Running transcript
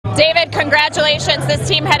David, congratulations. This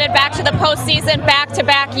team headed back to the postseason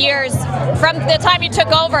back-to-back years. From the time you took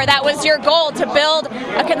over, that was your goal, to build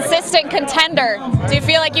a consistent contender. Do you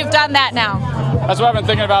feel like you've done that now? That's what I've been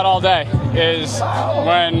thinking about all day, is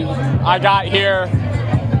when I got here,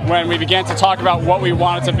 when we began to talk about what we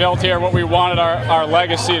wanted to build here, what we wanted our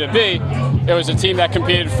legacy to be, it was a team that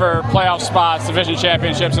competed for playoff spots, division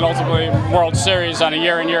championships, and ultimately World Series on a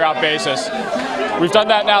year-in, year-out basis. We've done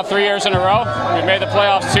that now 3 years in a row. We've made the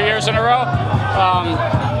playoffs 2 years in a row.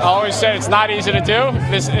 I always say it's not easy to do.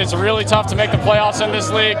 It's really tough to make the playoffs in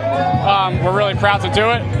this league. We're really proud to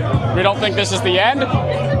do it. We don't think this is the end.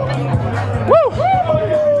 Woo!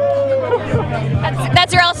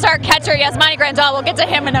 That's your all-star catcher, Yasmani Grandal. We'll get to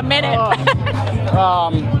him in a minute.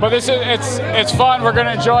 But it's fun. We're going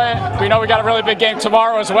to enjoy it. We know we got a really big game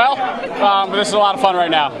tomorrow as well. But this is a lot of fun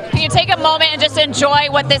right now. Can you take a moment and just enjoy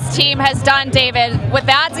what this team has done, David, with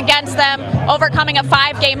the odds against them, overcoming a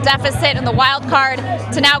 5-game deficit in the wild card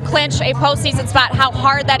to now clinch a postseason spot, how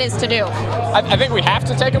hard that is to do? I think we have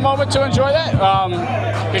to take a moment to enjoy that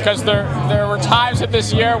because there were times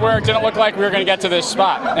this year where it didn't look like we were going to get to this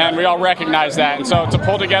spot, and we all recognize that. And so to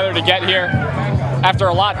pull together to get here after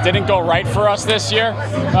a lot didn't go right for us this year,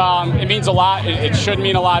 it means a lot. It should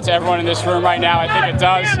mean a lot to everyone in this room right now. I think it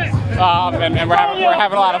does, and we're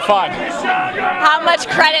having a lot of fun. How much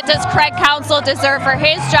credit does Craig Counsell deserve for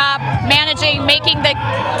his job managing, making the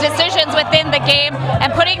decisions within the game,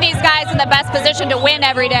 and putting these guys in the best position to win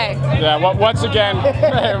every day? Yeah, once again,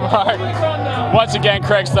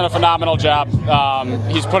 Craig's done a phenomenal job.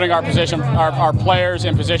 He's putting our players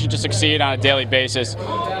in position to succeed on a daily basis.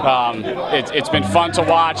 It's been fun to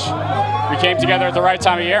watch. We came together at the right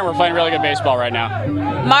time of year, and we're playing really good baseball right now.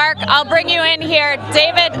 Mark, I'll bring you in here.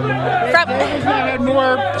 David, David had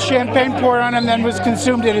more champagne poured on him than was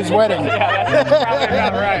consumed at his wedding. Yeah, that's probably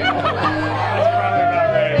not right.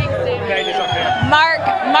 Thank you so much.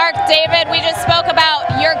 Mark, David, we just spoke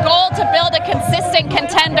about your goal to build a consistent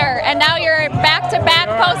contender, and now you're back-to-back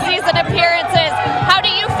postseason appearances. How do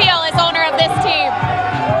you feel as owner of this team?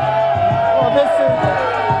 Well,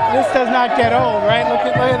 this does not get old, right? Look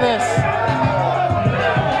at this.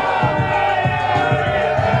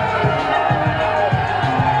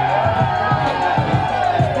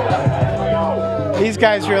 These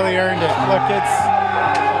guys really earned it. Look,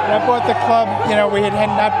 when I bought the club, we had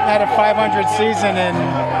not had a 500 season in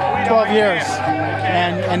 12 years,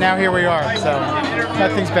 and now here we are. So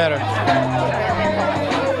nothing's better.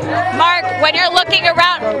 Mark, when you're looking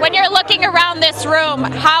around this room,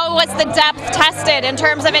 how was the depth tested in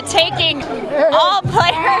terms of it taking all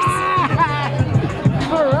players?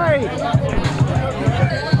 All right.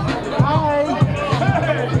 Hi.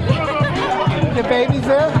 The baby's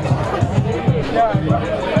there?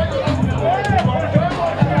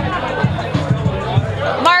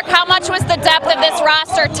 Mark, how much was the depth of this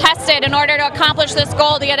roster tested in order to accomplish this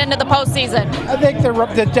goal to get into the postseason? I think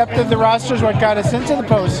the depth of the roster is what got us into the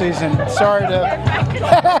postseason. Sorry to...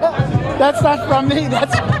 That's not from me.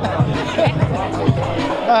 That's...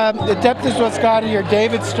 the depth is what's got here.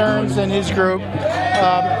 David Stearns and his group,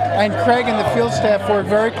 and Craig and the field staff work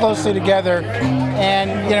very closely together.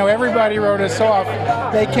 And, everybody wrote us off.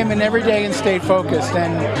 They came in every day and stayed focused.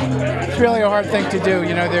 And it's really a hard thing to do.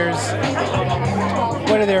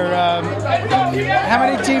 What are there? How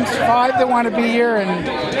many teams? 5 that want to be here, and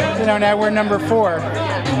now we're number 4.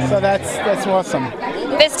 So that's awesome.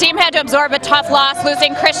 This team had to absorb a tough loss,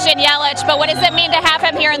 losing Christian Yelich. But what does it mean to have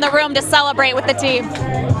him here in the room to celebrate with the team?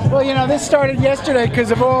 Well, this started yesterday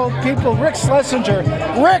because of all people. Rick Schlesinger.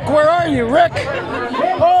 Rick, where are you, Rick?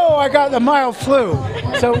 Oh, I got the mild flu.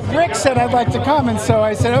 So Rick said I'd like to come, and so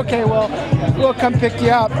I said, okay, well, we'll come pick you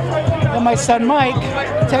up. And my son Mike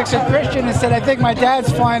texted Christian and said, I think my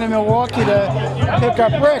dad's flying to Milwaukee to pick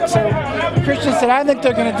up Rick. So Christian said, I think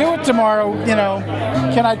they're going to do it tomorrow.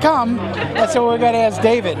 Can I come? I said, well, we got to ask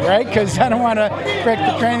David, right? Because I don't want to break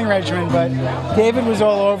the training regimen. But David was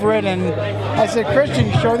all over it, and I said, Christian,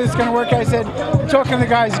 you sure this is going to work? I said, talking to the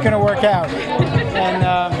guys, it's going to work out. And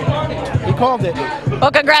he called it.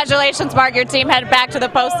 Well, congratulations, Mark. Your team headed back to the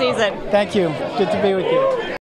postseason. Thank you. Good to be with you.